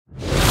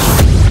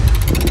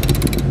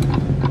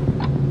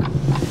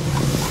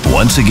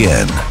Once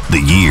again, the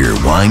year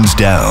winds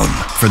down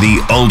for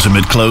the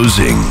ultimate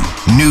closing,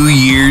 New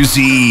Year's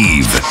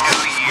Eve.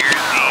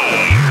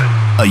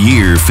 A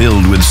year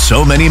filled with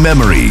so many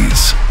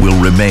memories will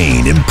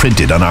remain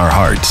imprinted on our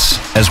hearts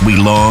as we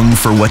long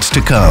for what's to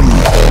come.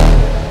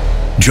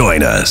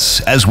 Join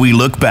us as we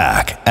look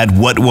back at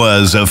what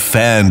was a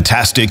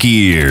fantastic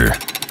year.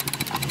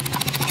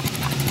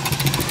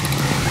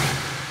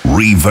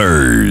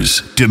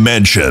 Reverse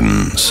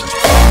Dimensions.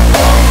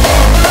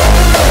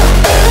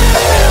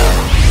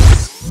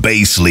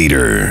 Bass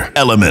leader,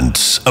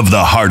 elements of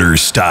the harder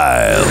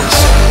styles.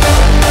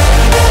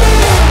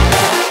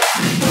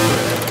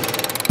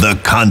 The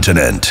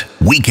Continent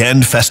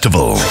Weekend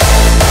Festival.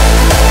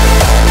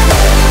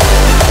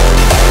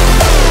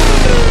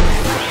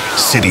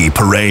 City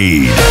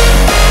Parade.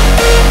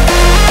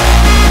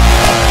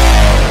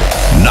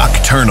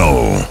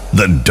 Nocturnal,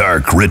 the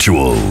Dark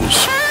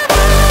Rituals.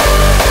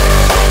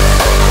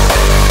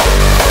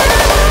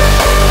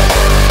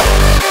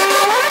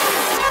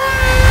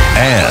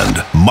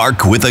 And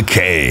Mark with a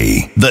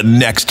K, the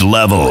Next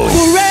Level.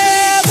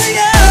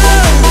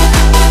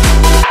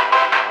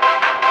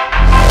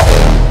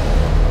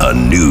 A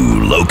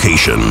new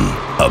location,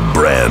 a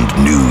brand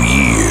new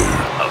year.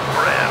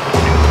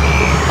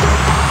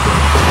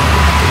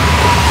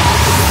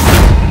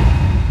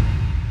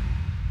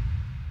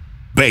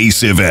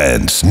 Bass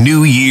Events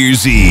New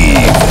Year's Eve.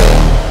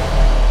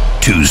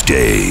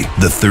 Tuesday,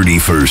 the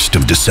 31st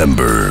of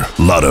December,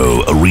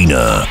 Lotto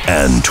Arena,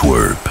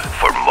 Antwerp.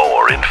 For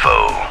more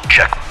info,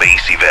 check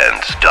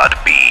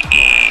bassevents.be.